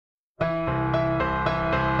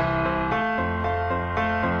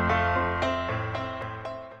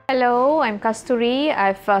I'm Kasturi.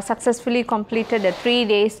 I've successfully completed a 3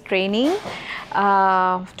 days training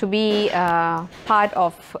to be part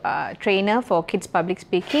of trainer for kids public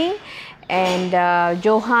speaking, and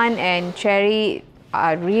Johan and Cherry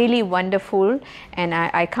are really wonderful, and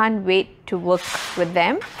I can't wait to work with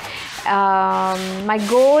them. My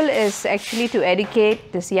goal is actually to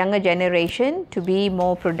educate this younger generation to be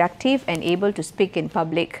more productive and able to speak in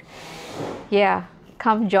public. Yeah,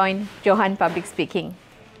 come join Johan Public Speaking.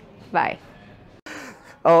 Bye.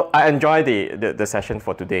 Oh, I enjoyed the session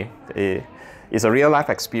for today. It's a real life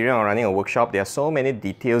experience of running a workshop. There are so many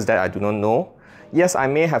details that I do not know. Yes, I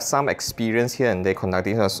may have some experience here and there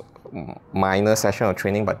conducting a minor session of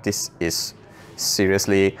training, but this is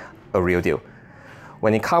seriously a real deal.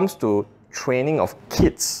 When it comes to training of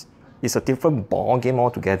kids, it's a different ball game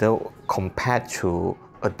altogether compared to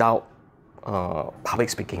adult public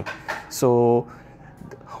speaking. So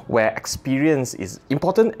where experience is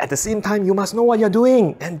important, at the same time you must know what you're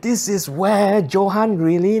doing, and this is where Johan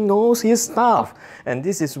really knows his stuff, and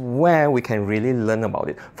this is where we can really learn about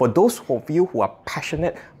it. For those of you who are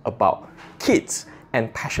passionate about kids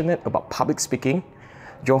and passionate about public speaking,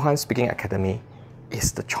 Johan Speaking Academy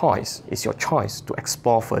is the choice, is your choice to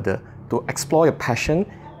explore further, to explore your passion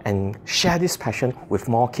and share this passion with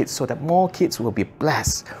more kids so that more kids will be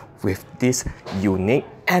blessed with this unique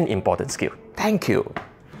and important skill. Thank you.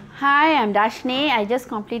 Hi, I'm Dashni. I just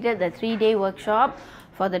completed the 3-day workshop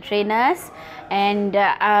for the trainers, and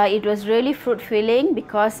it was really fruitfulling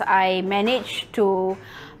because I managed to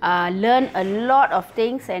learn a lot of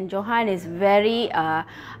things, and Johan is very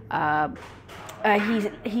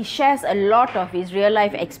he shares a lot of his real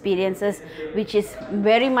life experiences, which is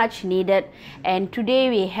very much needed. And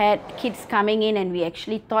today we had kids coming in, and we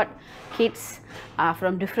actually taught kids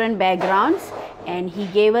from different backgrounds, and he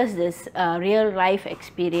gave us this real life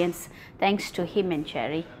experience. Thanks to him and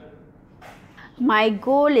Cherry. My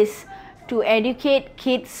goal is to educate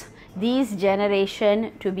kids, this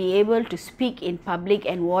generation, to be able to speak in public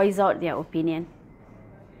and voice out their opinion.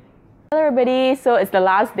 Hello everybody, so it's the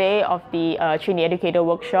last day of the Trainee Educator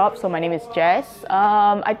workshop. So my name is Jess.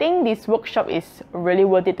 I think this workshop is really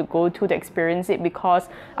worth it to go to experience it, because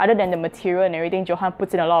other than the material and everything, Johan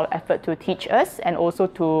puts in a lot of effort to teach us and also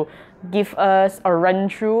to give us a run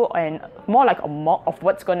through and more like a mock of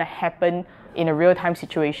what's going to happen in a real-time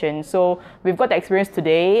situation. So we've got the experience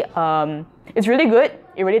today. It's really good.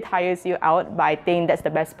 It really tires you out, but I think that's the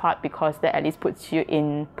best part, because that at least puts you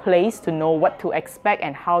in place to know what to expect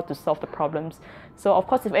and how to solve the problems. So of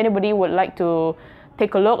course, if anybody would like to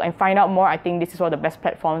take a look and find out more, I think this is one of the best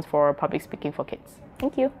platforms for public speaking for kids.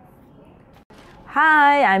 Thank you.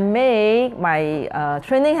 Hi, I'm May. My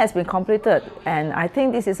training has been completed, and I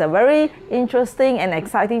think this is a very interesting and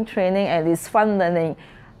exciting training, and it's fun learning.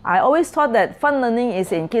 I always thought that fun learning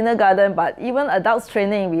is in kindergarten, but even adults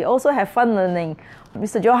training, we also have fun learning.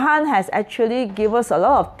 Mr. Johan has actually given us a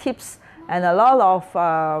lot of tips and a lot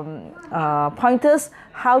of pointers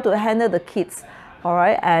how to handle the kids. All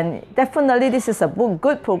right, and definitely this is a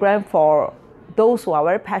good program for those who are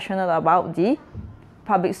very passionate about the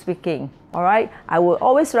public speaking. All right, I would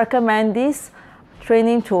always recommend this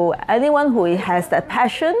training to anyone who has that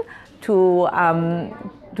passion to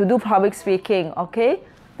do public speaking. Okay.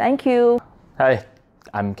 Thank you. Hi,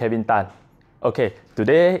 I'm Kevin Tan. Okay,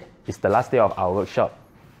 today is the last day of our workshop.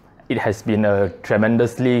 It has been a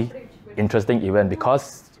tremendously interesting event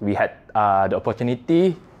because we had the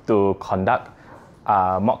opportunity to conduct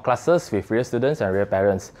mock classes with real students and real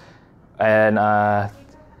parents. And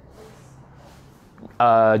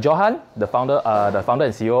Johan, the founder and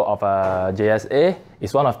CEO of JSA,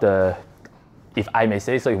 is one of the, if I may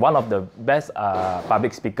say so, one of the best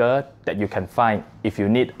public speaker that you can find if you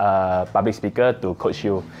need a public speaker to coach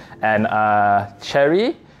you. And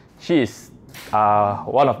Cherry, she is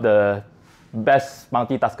one of the best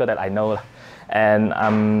multitasker that I know.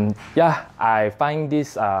 And yeah, I find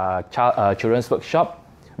this children's workshop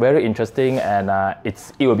very interesting, and it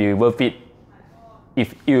will be worth it.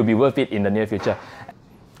 It will be worth it in the near future.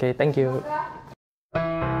 Okay, thank you.